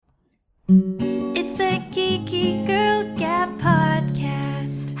Geeky Girl Gab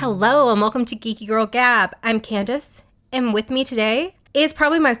Podcast. Hello and welcome to Geeky Girl Gab. I'm Candace, and with me today is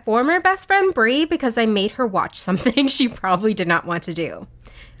probably my former best friend Bree because I made her watch something she probably did not want to do.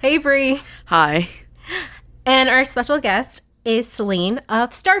 Hey Bree. Hi. And our special guest is Celine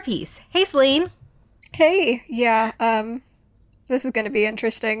of Star Piece. Hey Celine. Hey, yeah, this is going to be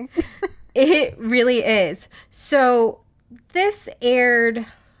interesting. It really is. So this aired,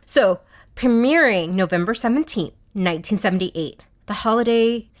 premiering November 17th, 1978, the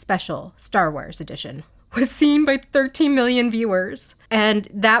holiday special Star Wars edition was seen by 13 million viewers. And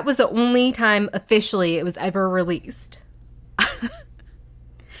that was the only time officially it was ever released.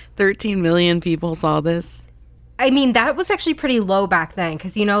 13 million people saw this. I mean, that was actually pretty low back then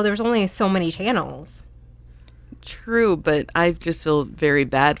because, you know, there was only so many channels. True, but I just feel very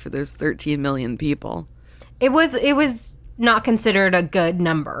bad for those 13 million people. It was not considered a good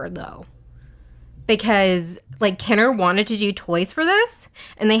number, though. Because, like, Kenner wanted to do toys for this,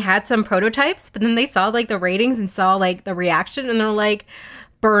 and they had some prototypes, but then they saw, like, the ratings and saw, like, the reaction, and they're like,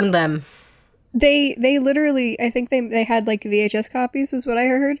 burn them. They literally, I think they had, like, VHS copies, is what I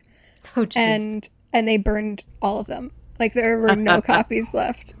heard. Oh, jeez. And they burned all of them. Like, there were no copies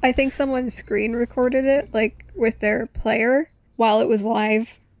left. I think someone screen recorded it, like, with their player while it was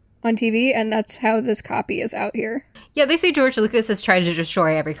live on TV, and that's how this copy is out here. Yeah, they say George Lucas has tried to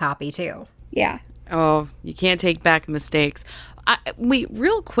destroy every copy, too. Yeah. Oh, you can't take back mistakes. Wait,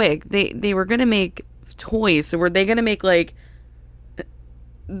 real quick, they were going to make toys, so were they going to make, like,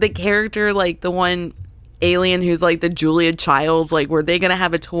 the character, like, the one alien who's, like, the Julia Childs, like, were they going to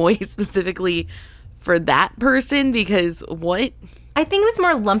have a toy specifically for that person? Because what? I think it was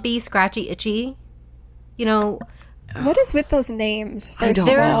more lumpy, scratchy, itchy. You know, what is with those names? I don't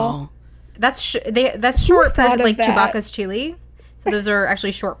know. That's short for like that? Chewbacca's chili. So those are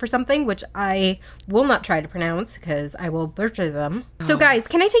actually short for something, which I will not try to pronounce because I will butcher them. Oh. So guys,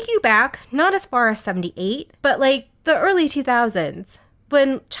 can I take you back, not as far as 78, but like the early 2000s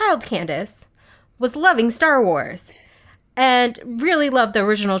when child Candace was loving Star Wars and really loved the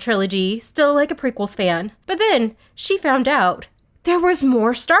original trilogy, still like a prequels fan. But then she found out there was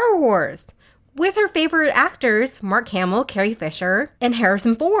more Star Wars with her favorite actors, Mark Hamill, Carrie Fisher, and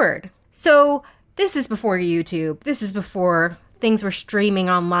Harrison Ford. So this is before YouTube. This is before things were streaming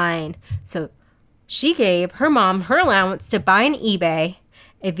online. So she gave her mom her allowance to buy on eBay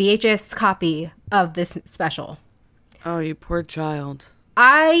a VHS copy of this special. Oh, you poor child.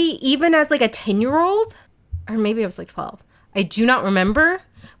 I, even as like a 10-year-old, or maybe I was like 12, I do not remember,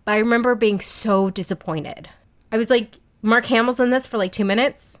 but I remember being so disappointed. I was like, Mark Hamill's in this for like 2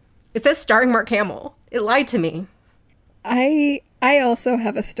 minutes. It says starring Mark Hamill. It lied to me. I also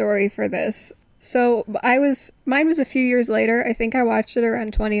have a story for this. So mine was a few years later. I think I watched it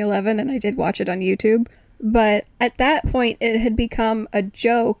around 2011, and I did watch it on YouTube. But at that point, it had become a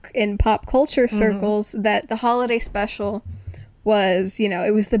joke in pop culture circles that the holiday special was, you know,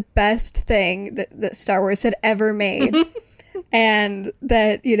 it was the best thing that Star Wars had ever made. And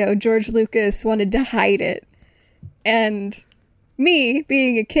that, you know, George Lucas wanted to hide it. And me,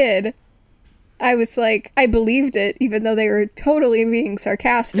 being a kid, I was like, I believed it, even though they were totally being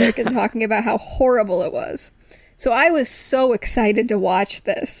sarcastic and talking about how horrible it was. So I was so excited to watch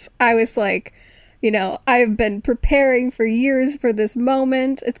this. I was like, you know, I've been preparing for years for this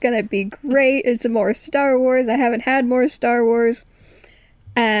moment. It's going to be great. It's more Star Wars. I haven't had more Star Wars.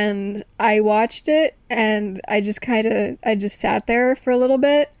 And I watched it, and I just sat there for a little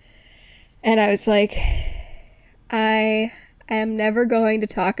bit. And I was like, I am never going to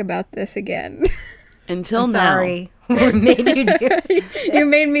talk about this again. Until I'm now. Sorry. What made you do it? You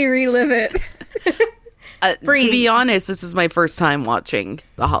made me relive it. To be honest, this is my first time watching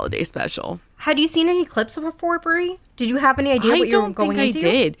the holiday special. Had you seen any clips before, Brie? Did you have any idea what you were going into? I don't think I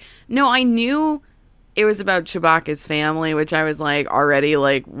did. No, I knew it was about Chewbacca's family, which I was like, already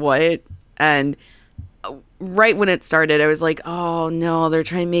like, what? And right when it started, I was like, oh no, they're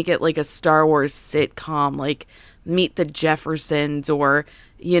trying to make it like a Star Wars sitcom, like Meet the Jeffersons or,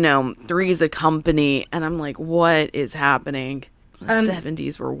 you know, Three's a Company. And I'm like, what is happening? The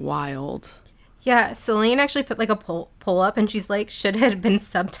 70s were wild. Yeah, Celine actually put like a poll up and she's like, should it have been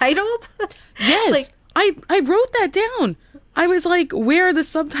subtitled? Yes, like, I wrote that down. I was like, where are the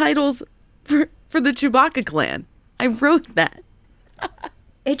subtitles for the Chewbacca clan? I wrote that.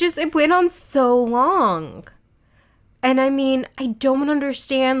 It went on so long. And I mean, I don't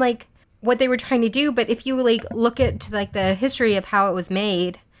understand like what they were trying to do, but if you like look at like the history of how it was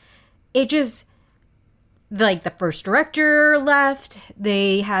made, it just, like, the first director left.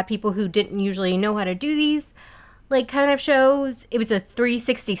 They had people who didn't usually know how to do these like kind of shows. It was a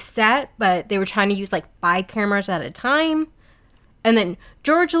 360 set, but they were trying to use like 5 cameras at a time. And then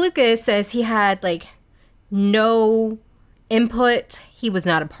George Lucas says he had like no input. He was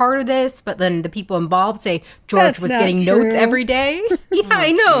not a part of this, but then the people involved say George That's was not getting true. notes every day. Yeah,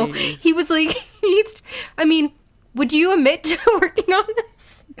 I know. jeez. He was like, I mean, would you admit to working on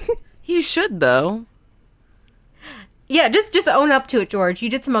this? He should, though. Yeah, just own up to it, George. You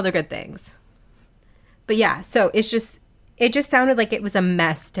did some other good things. But yeah, so it just sounded like it was a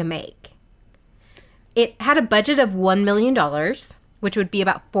mess to make. It had a budget of $1 million, which would be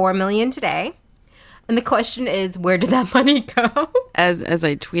about $4 million today. And the question is, where did that money go? As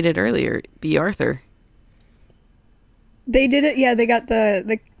I tweeted earlier, B. Arthur. They did it. Yeah, they got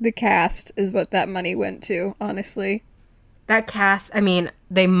the cast is what that money went to, honestly. That cast, I mean,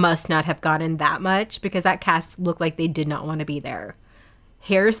 they must not have gotten that much because that cast looked like they did not want to be there.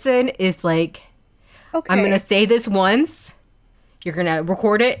 Harrison is like, Okay. I'm going to say this once, you're going to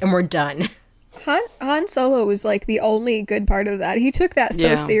record it, and we're done. Han Solo was like the only good part of that. He took that so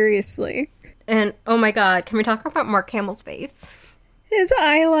Yeah. seriously. And, oh my God, can we talk about Mark Hamill's face? His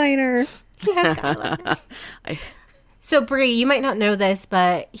eyeliner. He has got I- So, Brie, you might not know this,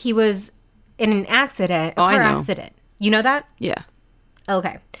 but he was in an accident, a Oh, I car know. accident. You know that? Yeah.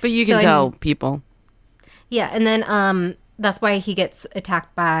 Okay. But you can So, tell people. Yeah, and then that's why he gets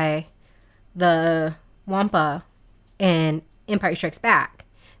attacked by the Wampa in Empire Strikes Back.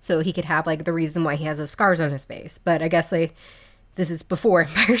 So he could have, like, the reason why he has those scars on his face. But I guess, like, this is before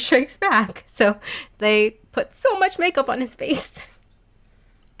Empire Strikes Back. So they put so much makeup on his face.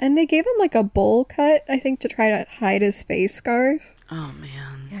 And they gave him like a bowl cut, I think, to try to hide his face scars. Oh,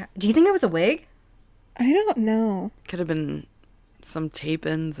 man. Yeah. Do you think it was a wig? I don't know. Could have been some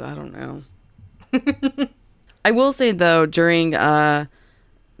tape-ins. I don't know. I will say, though, during, I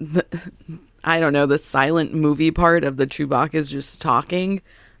don't know, the silent movie part of the Chewbacca's just talking,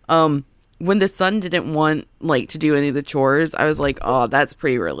 when the son didn't want, like, to do any of the chores, I was like, oh, that's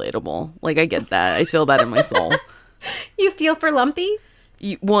pretty relatable. Like, I get that. I feel that in my soul. You feel for Lumpy?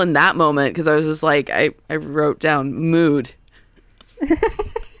 Well, in that moment, because I was just like, I wrote down mood.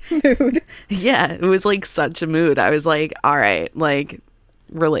 Mood. Yeah, it was like such a mood. I was like, all right, like,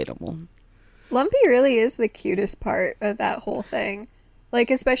 relatable. Lumpy really is the cutest part of that whole thing.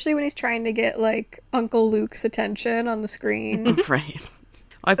 Like, especially when he's trying to get, like, Uncle Luke's attention on the screen. Right.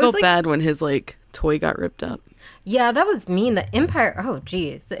 I felt like- bad when his, like, toy got ripped up. Yeah, that was mean. The Empire, oh,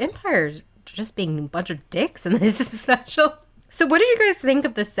 geez. The Empire's just being a bunch of dicks in this special. So what did you guys think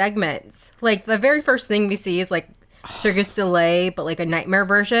of the segments? Like, the very first thing we see is, like, Circus Delay, but, like, a nightmare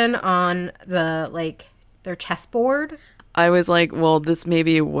version on the, like, their chessboard. I was like, well, this may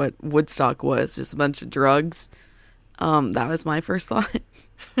be what Woodstock was, just a bunch of drugs. That was my first thought.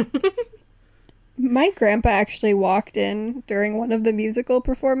 My grandpa actually walked in during one of the musical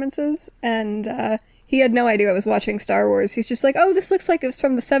performances, and he had no idea I was watching Star Wars. He's just like, oh, this looks like it was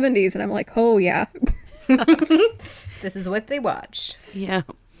from the 70s. And I'm like, oh, yeah. This is what they watched. Yeah.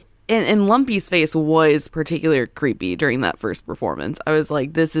 And Lumpy's face was particularly creepy during that first performance. I was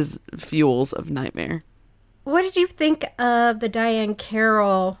like, this is fuels of nightmare. What did you think of the Diane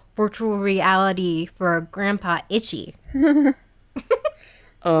Carroll virtual reality for Grandpa Itchy? WTF?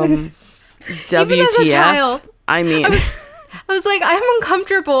 child, I mean, I was like, I'm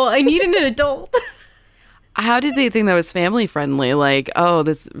uncomfortable. I need an adult. how did they think that was family friendly? Like, oh,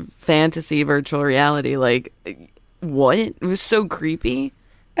 this fantasy virtual reality. Like, what? It was so creepy.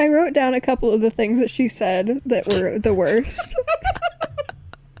 I wrote down a couple of the things that she said that were the worst.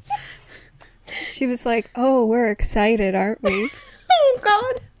 She was like, oh, we're excited, aren't we? Oh,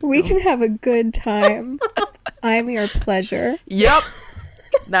 God. We can have a good time. I'm your pleasure. Yep.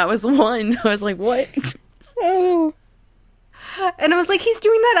 That was one. I was like, what? Oh, And I was like, he's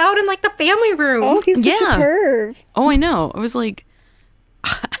doing that out in, like, the family room. oh, he's such Yeah. a perv. Oh, I know. I was like,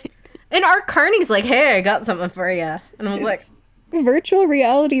 And Art Carney's like, hey, I got something for you. And I was like, Virtual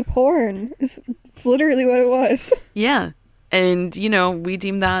reality porn is it's literally what it was. yeah. And, you know, we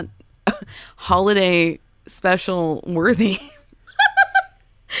deemed that holiday special worthy.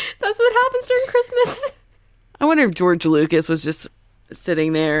 that's what happens during Christmas. I wonder if George Lucas was just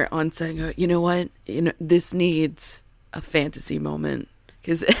sitting there on set and go, you know what? You know, this needs a fantasy moment.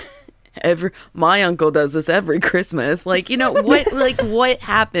 Because my uncle does this every Christmas. Like, you know, what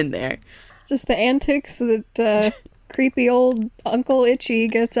happened there? It's just the antics that creepy old Uncle Itchy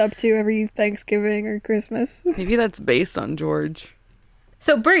gets up to every Thanksgiving or Christmas. Maybe that's based on George.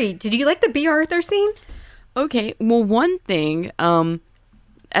 So, Brie, did you like the B. Arthur scene? Okay, well, one thing,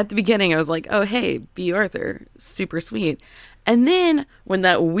 at the beginning, I was like, oh, hey, B. Arthur, super sweet. And then when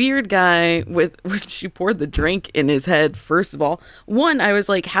that weird guy when she poured the drink in his head, first of all, one, I was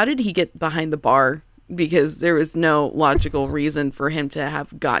like, how did he get behind the bar? Because there was no logical reason for him to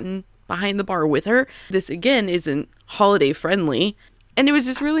have gotten behind the bar with her. This, again, isn't holiday friendly. And it was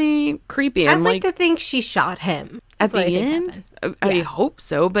just really creepy. I'd like to think she shot him. At the end? I hope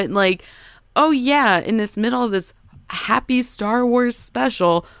so. But like, oh yeah, in this middle of this happy Star Wars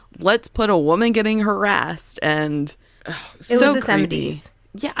special, let's put a woman getting harassed. And It so was the creepy. 70s.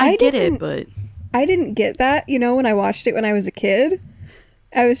 Yeah, I get it, but... I didn't get that, when I watched it when I was a kid.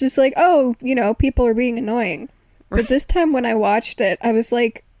 I was just like, oh, people are being annoying. But this time when I watched it, I was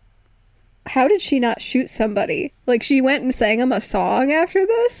like, how did she not shoot somebody? Like, she went and sang him a song after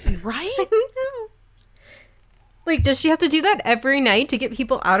this? Right? Like, does she have to do that every night to get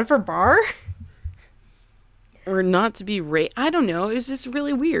people out of her bar? Or not to be I don't know. It's just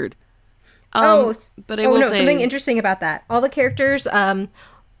really weird. But I will say something interesting about that. All the characters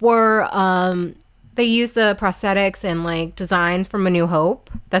were they used the prosthetics and like design from A New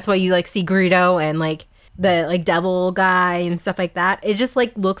Hope. That's why you like see Greedo and like the like devil guy and stuff like that. It just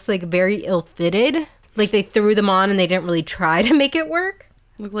like looks like very ill-fitted. Like they threw them on and they didn't really try to make it work.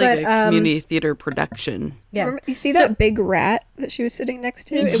 Looked like a community theater production. Yeah. Remember, you see that big rat that she was sitting next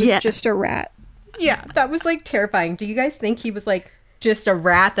to? It was just a rat. Yeah, that was like terrifying. Do you guys think he was like just a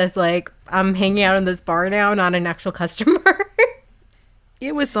rat that's like, I'm hanging out in this bar now, not an actual customer?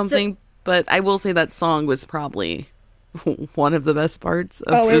 It was something, but I will say that song was probably one of the best parts.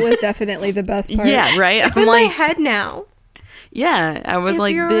 It was definitely the best part. Yeah, right? It's in my head now. Yeah, I was If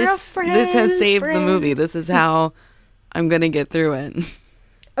like, you're this has saved the movie. This is how I'm going to get through it.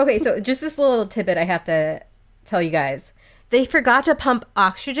 Okay, so just this little tidbit I have to tell you guys. They forgot to pump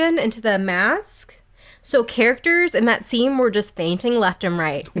oxygen into the mask. So characters in that scene were just fainting left and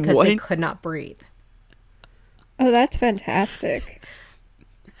right because they could not breathe. Oh, that's fantastic.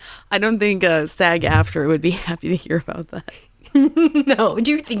 I don't think SAG-AFTRA would be happy to hear about that. No,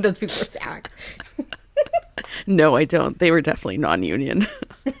 do you think those people are SAG? No, I don't. They were definitely non-union.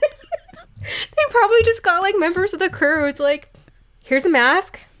 They probably just got like members of the crew. It's like, here's a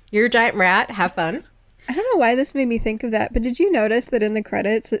mask. You're a giant rat. Have fun. I don't know why this made me think of that, but did you notice that in the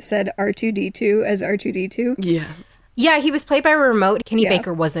credits it said R2-D2 as R2-D2? Yeah. Yeah, he was played by a remote. Kenny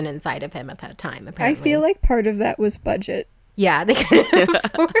Baker wasn't inside of him at that time, apparently. I feel like part of that was budget. Yeah, they couldn't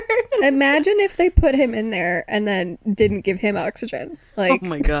afford. Imagine if they put him in there and then didn't give him oxygen. Like, Oh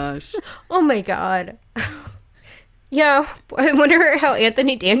my gosh. Oh my god. Yeah, I wonder how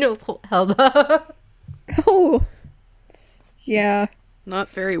Anthony Daniels held up. oh, yeah. Not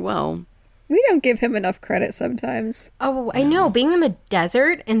very well. We don't give him enough credit sometimes. Oh, I know. Being in the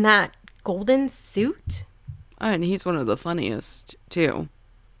desert in that golden suit. And he's one of the funniest, too.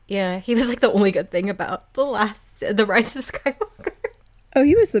 Yeah, he was like the only good thing about the Rise of Skywalker. Oh,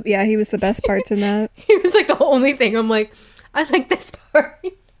 he was the best parts in that. He was like the only thing. I'm like, I like this part.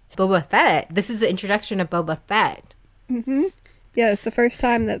 Boba Fett. This is the introduction of Boba Fett. Mm-hmm. Yeah, it's the first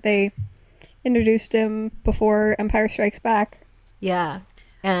time that they introduced him before Empire Strikes Back. Yeah.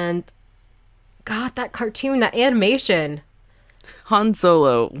 And God, that cartoon, that animation. Han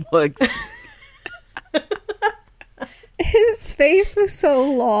Solo looks His face was so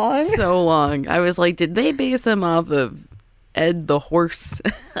long. so long. I was like, did they base him off of Ed the horse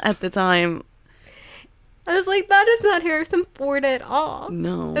at the time? I was like, that is not Harrison Ford at all.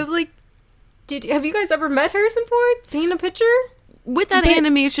 No. I was like, have you guys ever met Harrison Ford? Seen a picture? With that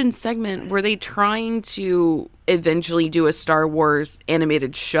animation segment, were they trying to eventually do a Star Wars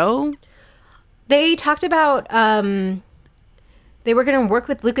animated show? They talked about they were going to work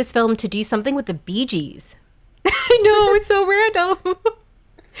with Lucasfilm to do something with the Bee Gees. I know, it's so random.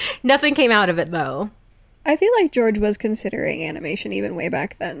 Nothing came out of it, though. I feel like George was considering animation even way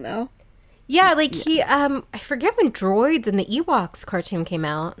back then, though. Yeah, like he, I forget when Droids and the Ewoks cartoon came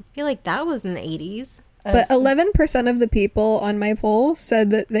out. I feel like that was in the 80s. But 11% of the people on my poll said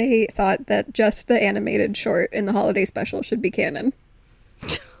that they thought that just the animated short in the holiday special should be canon.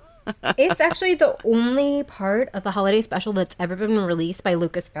 It's actually the only part of the holiday special that's ever been released by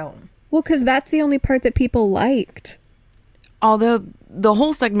Lucasfilm. Well, because that's the only part that people liked. Although the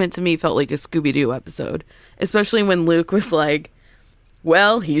whole segment to me felt like a Scooby-Doo episode, especially when Luke was like,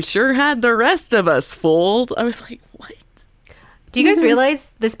 well, he sure had the rest of us fooled. I was like, what? Do you guys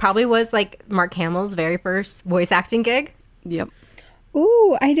realize this probably was like Mark Hamill's very first voice acting gig? Yep.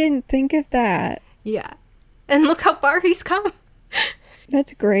 Ooh, I didn't think of that. Yeah. And look how far he's come.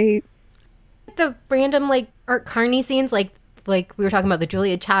 That's great. The random like Art Carney scenes, like we were talking about the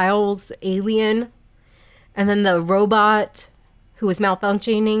Julia Childs alien, and then the robot who was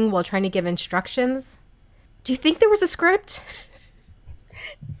malfunctioning while trying to give instructions. Do you think there was a script?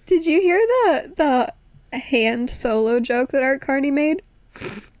 Did you hear the hand solo joke that Art Carney made?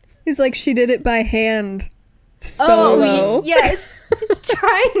 He's like, she did it by hand. Solo. Yes.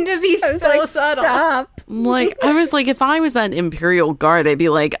 Trying to be I was so like, subtle. stop. Like, I was like, if I was an Imperial Guard, I'd be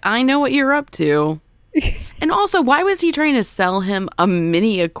like, I know what you're up to. And also, why was he trying to sell him a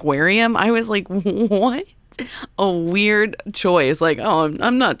mini aquarium? I was like, what? A weird choice. Like, oh,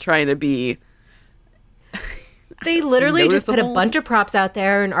 I'm not trying to be. They literally just put a Noticeable. bunch of props out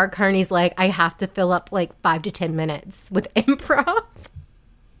there, and Art Carney's like, I have to fill up like 5 to 10 minutes with improv.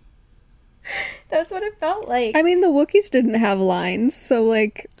 That's what it felt like. I mean, the Wookiees didn't have lines, so,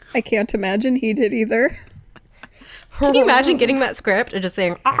 like, I can't imagine he did either. Can you imagine getting that script and just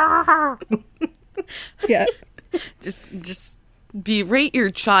saying, "Ah"? Yeah. Just berate your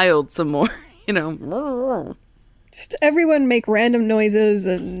child some more, you know. Just everyone make random noises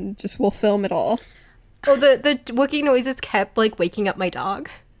and just we'll film it all. Oh, the Wookiee noises kept like waking up my dog.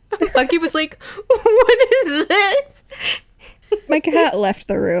 Bucky was like, what is this? My cat left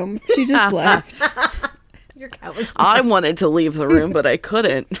the room. She just left. Your cat was I wanted to leave the room, but I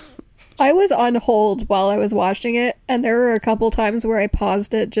couldn't. I was on hold while I was watching it, and there were a couple times where I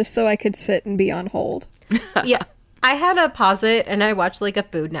paused it just so I could sit and be on hold. Yeah. I had to pause it and I watched like a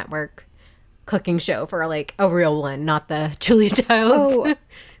Food Network cooking show for like a real one, not the Julia Childs. Oh,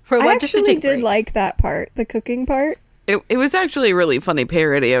 for I one, just to actually take a did break. like that part, the cooking part. It was actually a really funny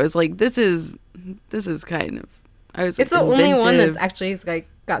parody. I was like, this is kind of. I was. It's the only one that's actually like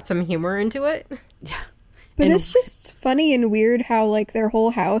got some humor into it. But And- it's just funny and weird how, like, their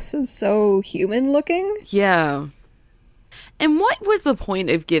whole house is so human looking. Yeah. And what was the point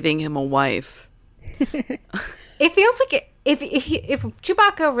of giving him a wife? It feels like if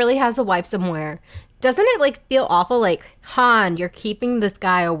Chewbacca really has a wife somewhere, doesn't it like feel awful? Like, Han, you're keeping this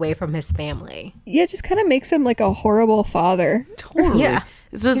guy away from his family. Yeah, it just kind of makes him like a horrible father. Totally. Yeah,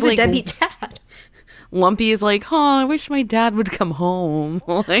 This was he's like a deadbeat dad. Lumpy is like, I wish my dad would come home.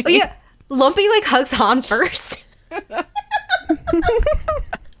 Like, Oh yeah, Lumpy like hugs Han first.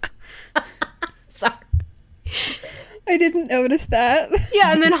 Sorry. I didn't notice that.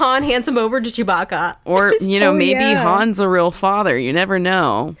 Yeah, and then Han hands him over to Chewbacca. Or, Oh, maybe yeah. Han's a real father. You never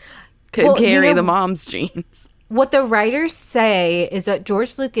know. Could Well, carry the mom's genes. What the writers say is that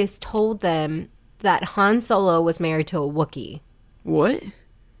George Lucas told them that Han Solo was married to a Wookiee. What?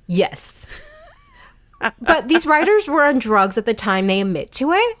 Yes. But these writers were on drugs at the time they admit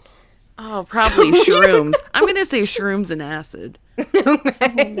to it. Oh, probably shrooms. I'm going to say shrooms and acid. Oh,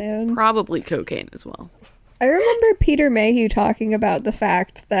 man. Probably cocaine as well. I remember Peter Mayhew talking about the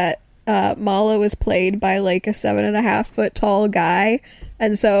fact that Mala was played by like a 7.5 foot tall guy,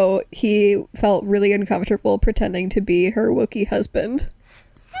 and so he felt really uncomfortable pretending to be her Wookiee husband.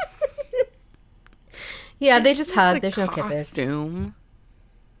 Yeah, they just It's hug. a There's no kisses. costume.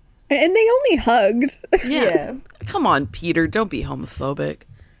 And they only hugged. Yeah. Come on, Peter. Don't be homophobic.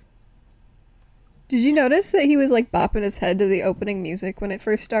 Did you notice that he was like bopping his head to the opening music when it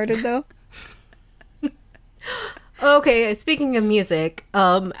first started, though? Okay, speaking of music,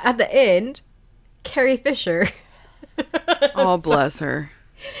 at the end, Carrie Fisher. Oh, bless her.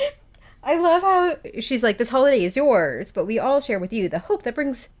 I love how she's like, this holiday is yours, but we all share with you the hope that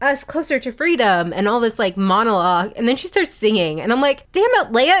brings us closer to freedom and all this like monologue. And then she starts singing, and I'm like, damn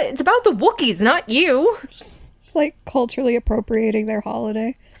it, Leia, it's about the Wookiees, not you. Just like culturally appropriating their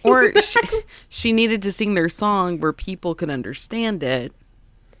holiday. Or she needed to sing their song where people could understand it.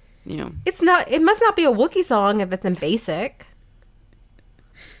 You know, It must not be a Wookiee song if it's in basic.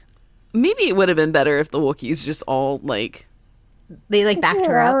 maybe it would have been better if the Wookiees just all like. They like backed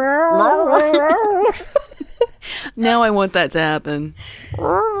her up. Now I want that to happen.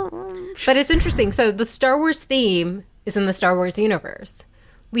 But it's interesting. So the Star Wars theme is in the Star Wars universe.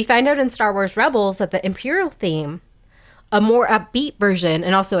 We find out in Star Wars Rebels that the Imperial theme, a more upbeat version,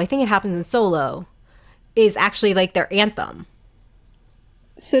 and also I think it happens in Solo, is actually like their anthem.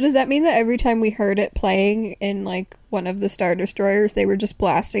 So does that mean that every time we heard it playing in like one of the Star Destroyers, they were just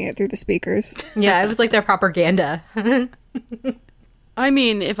blasting it through the speakers? Yeah, it was like their propaganda. I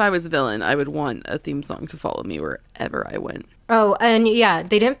mean, if I was a villain, I would want a theme song to follow me wherever I went. Oh, and yeah,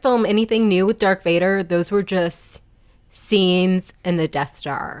 they didn't film anything new with Darth Vader. Those were just scenes in the Death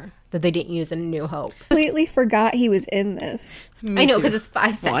Star that they didn't use in A New Hope. Completely forgot he was in this. I know, too. because it's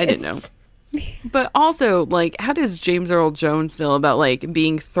 5 seconds. Well, I didn't know. But also, like, how does James Earl Jones feel about, like,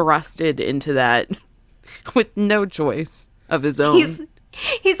 being thrusted into that with no choice of his own?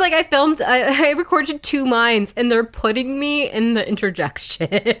 He's like, I recorded 2 lines, and they're putting me in the interjection.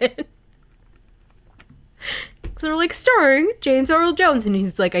 So they're like, starring James Earl Jones, and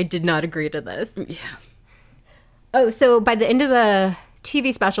he's like, I did not agree to this. Yeah. Oh, so by the end of the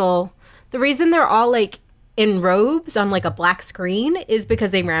TV special, the reason they're all like in robes on like a black screen is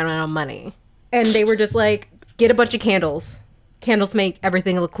because they ran out of money. And they were just like, get a bunch of candles. Candles make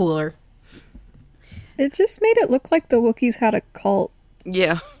everything look cooler. It just made it look like the Wookiees had a cult.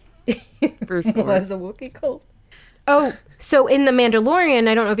 Yeah. For sure. It was a Wookiee cult. Oh, so in The Mandalorian,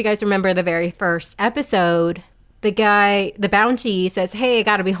 I don't know if you guys remember the very first episode, the bounty says, hey, I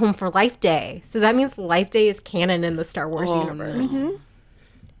gotta be home for Life Day. So that means Life Day is canon in the Star Wars universe. No.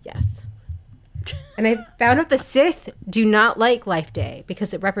 Yes. And I found out the Sith do not like Life Day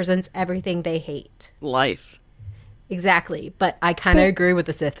because it represents everything they hate. Life. Exactly. But I kind of agree with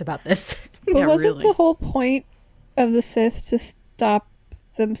the Sith about this. But Yeah, wasn't really. the whole point of the Sith to stop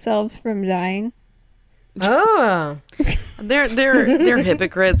themselves from dying? Oh. They're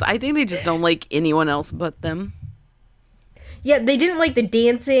hypocrites. I think they just don't like anyone else but them. Yeah, they didn't like the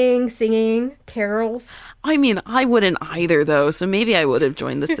dancing, singing, carols. I mean, I wouldn't either, though, so maybe I would have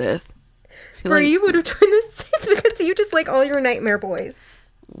joined the Sith. For you would have joined the Sith because you just like all your nightmare boys.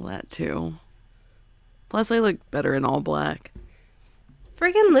 Well, that too. Plus, I look better in all black.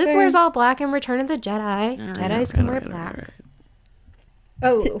 Friggin' Luke Fair. wears all black in Return of the Jedi. Jedis can wear black.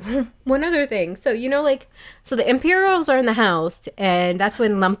 Oh, one other thing. So, you know, like, so the Imperials are in the house, and that's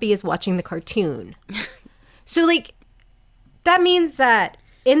when Lumpy is watching the cartoon. So, like, that means that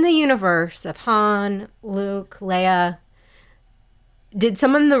in the universe of Han, Luke, Leia, did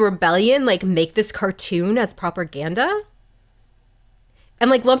someone in the rebellion, like, make this cartoon as propaganda? And,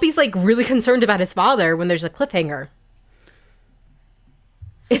 like, Lumpy's, like, really concerned about his father when there's a cliffhanger.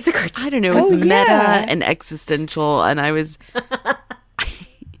 It's a cartoon. I don't know. It was Oh, meta yeah. and existential, and I was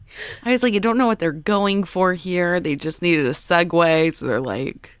like, you don't know what they're going for here. They just needed a segue, so they're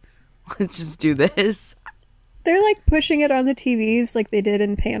like, let's just do this. They're like pushing it on the TVs like they did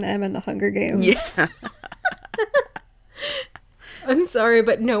in Pan Am and the Hunger Games. Yeah. I'm sorry,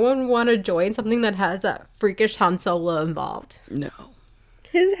 but no one want to join something that has that freakish Han Solo involved. No.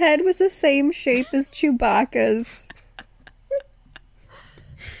 His head was the same shape as Chewbacca's.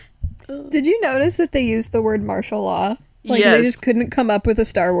 Did you notice that they used the word martial law? Like they Yes. just couldn't come up with a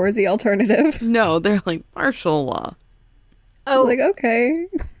Star Warsy alternative. No, they're like martial law. Oh, Like, okay.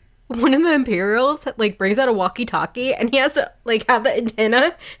 one of the Imperials like brings out a walkie-talkie, and he has to like have the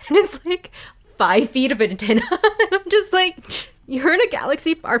antenna, and it's like 5 feet of antenna. And I'm just like, you're in a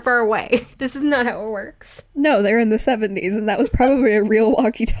galaxy far, far away. This is not how it works. No, they're in the 70s, and that was probably a real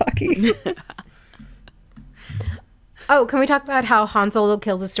walkie-talkie. Oh, can we talk about how Han Solo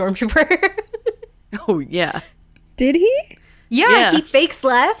kills a stormtrooper? Oh, yeah. Did he? Yeah. He fakes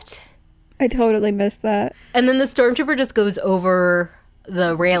left, I totally missed that. and then the stormtrooper just goes over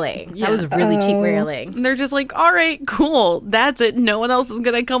the railing. Yeah. That was really cheap Oh. railing. And they're just like, all right, cool. That's it. No one else is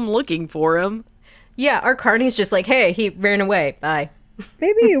going to come looking for him. Yeah, our Carney's just like, hey, he ran away. Bye.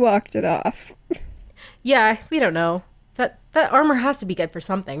 Maybe he walked it off. Yeah, we don't know. That armor has to be good for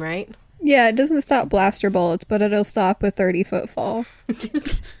something, right? Yeah, it doesn't stop blaster bullets, but it'll stop a 30-foot fall.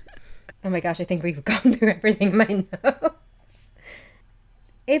 Oh my gosh, I think we've gone through everything in my notes.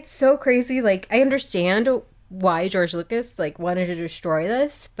 It's so crazy. Like, I understand why George Lucas, like, wanted to destroy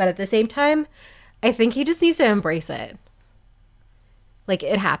this, but at the same time, I think he just needs to embrace it. Like,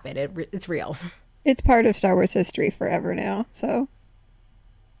 it happened. It's real. It's part of Star Wars history forever now, so...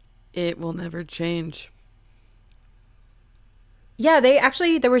 It will never change. Yeah,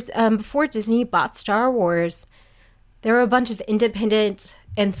 there was, before Disney bought Star Wars, there were a bunch of independent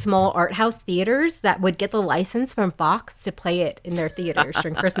and small art house theaters that would get the license from Fox to play it in their theaters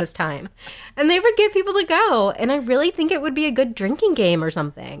during Christmas time. And they would get people to go. And I really think it would be a good drinking game or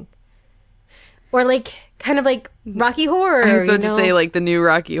something. Or like, kind of like Rocky Horror. I was about you to know? say, like, the new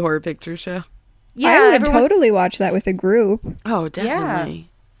Rocky Horror Picture Show. Yeah, I would everyone- totally watch that with a group. Oh, definitely.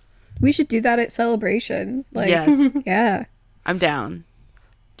 We should do that at Celebration. Like, Yes. yeah. I'm down.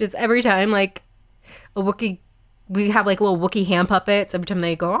 Just every time, like, a Wookiee, we have like little Wookiee hand puppets. Every time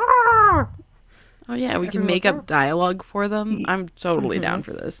they go, ah! Oh, yeah, we can Everyone's make up. up dialogue for them. I'm totally down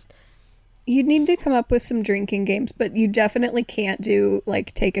for this. You need to come up with some drinking games, but you definitely can't do,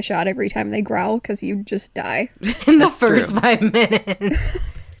 like, take a shot every time they growl, because you just die. in the That's true. first 5 minutes.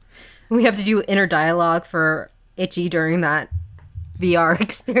 We have to do inner dialogue for Itchy during that VR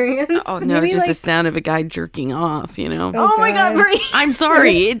experience. Oh, no, Maybe, it's just like- the sound of a guy jerking off, you know? Oh, my God, God. Brie. I'm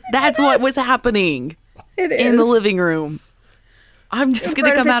sorry. That's what was happening It is. in the living room. I'm just In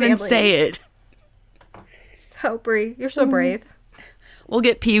going to front of come his out and family. say it. Oh, Brie, you're so brave. We'll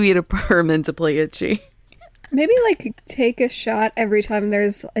get Pee Wee to Perman to play Itchy. Maybe, like, take a shot every time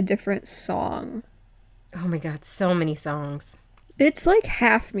there's a different song. Oh my God, so many songs. It's like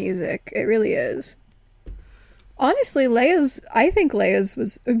half music. It really is. honestly, I think Leia's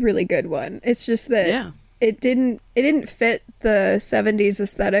was a really good one. It's just that it didn't fit the 70s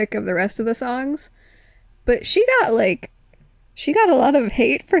aesthetic of the rest of the songs. But she got a lot of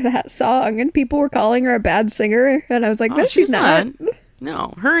hate for that song, and people were calling her a bad singer, and I was like, no, she's not.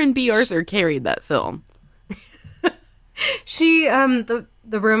 No, her and B. Arthur carried that film. She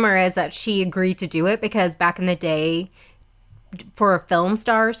the rumor is that she agreed to do it because back in the day, for film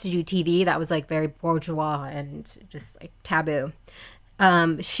stars to do TV, that was like very bourgeois and just like taboo.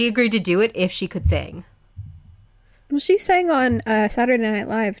 She agreed to do it if she could sing. Well, she sang on Saturday Night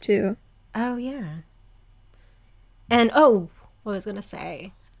Live too. Oh yeah. And what was I gonna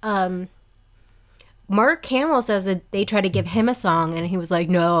say? Mark Hamill says that they tried to give him a song, and he was like,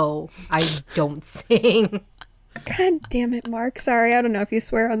 "No, I don't sing." God damn it, Mark. Sorry, I don't know if you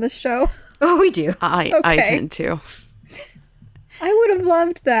swear on this show. Oh, we do. I tend to. I would have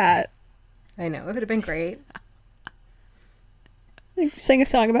loved that. I know. It would have been great. Like, sing a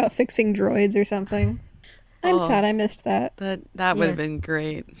song about fixing droids or something. I'm sad I missed that. That would have been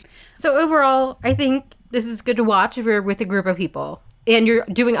great. So overall, I think this is good to watch if you're with a group of people and you're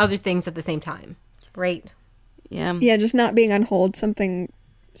doing other things at the same time, right? Yeah. Yeah, just not being on hold, something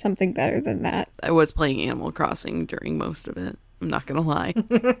better than that. I was playing Animal Crossing during most of it. I'm not going to lie.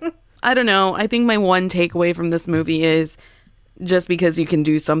 I don't know. I think my one takeaway from this movie is just because you can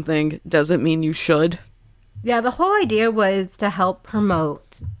do something doesn't mean you should. Yeah, the whole idea was to help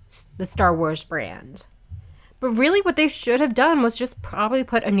promote the Star Wars brand. But really what they should have done was just probably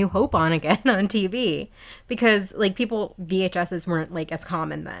put A New Hope on again on TV. Because, like, VHSs weren't, like, as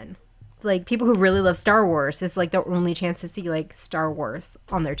common then. Like, people who really love Star Wars, it's, like, their only chance to see, like, Star Wars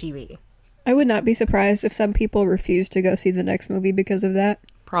on their TV. I would not be surprised if some people refuse to go see the next movie because of that.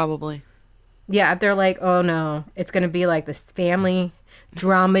 Probably. Yeah, if they're like, oh, no, it's going to be, like, this family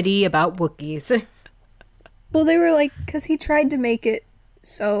dramedy about Wookiees. Well, they were like, because he tried to make it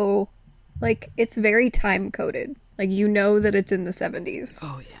so, like, it's very time-coded. Like, you know that it's in the 70s.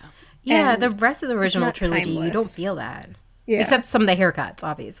 Oh, yeah. Yeah, And the rest of the original trilogy, timeless. you don't feel that. Yeah. Except some of the haircuts,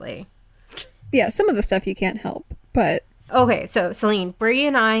 obviously. Yeah, some of the stuff you can't help, but... Okay, so Celine, Brie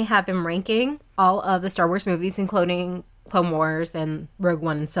and I have been ranking all of the Star Wars movies, including Clone Wars and Rogue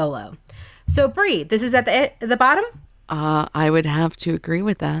One and Solo. So Brie, this is at the bottom? I would have to agree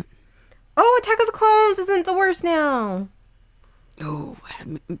with that. Oh, Attack of the Clones isn't the worst now. Oh,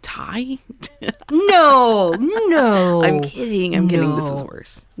 tie? No. I'm kidding. I'm kidding. This was No.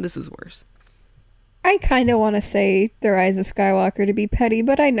 worse. This was worse. I kind of want to say The Rise of Skywalker to be petty,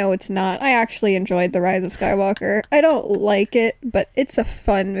 but I know it's not. I actually enjoyed The Rise of Skywalker. I don't like it, but it's a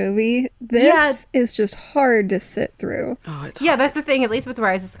fun movie. This is just hard to sit through. Oh, it's Yeah, that's the thing. At least with The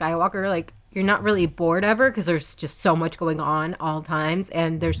Rise of Skywalker, like, you're not really bored ever because there's just so much going on all times.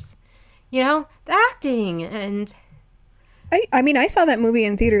 And there's, the acting and... I mean, I saw that movie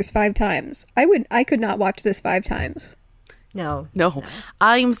in theaters 5 times. I could not watch this 5 times. No.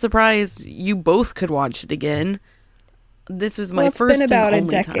 I'm surprised you both could watch it again. This was my Well, it's first been about a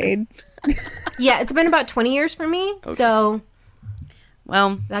and only decade. time. Yeah, it's been about 20 years for me. Okay. So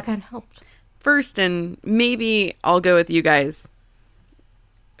Well, that kind of helped. first, and maybe I'll go with you guys.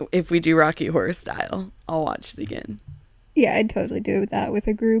 If we do Rocky Horror Style, I'll watch it again. Yeah, I'd totally do that with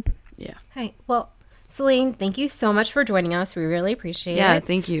a group. Yeah. Hi. Well, Celine, thank you so much for joining us. We really appreciate it. Yeah,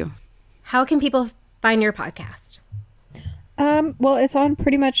 thank you. How can people find your podcast? Well, it's on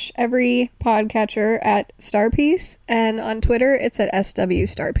pretty much every podcatcher at Starpiece, and on Twitter, it's at SW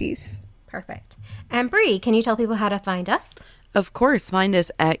Starpiece. Perfect. And Brie, can you tell people how to find us? Of course, find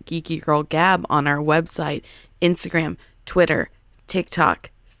us at Geeky Girl Gab on our website, Instagram, Twitter, TikTok,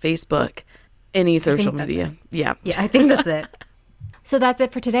 Facebook, any social media. Yeah. Yeah, I think that's it. So that's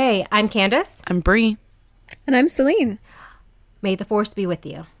it for today. I'm Candace. I'm Brie. And I'm Celine. May the force be with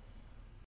you.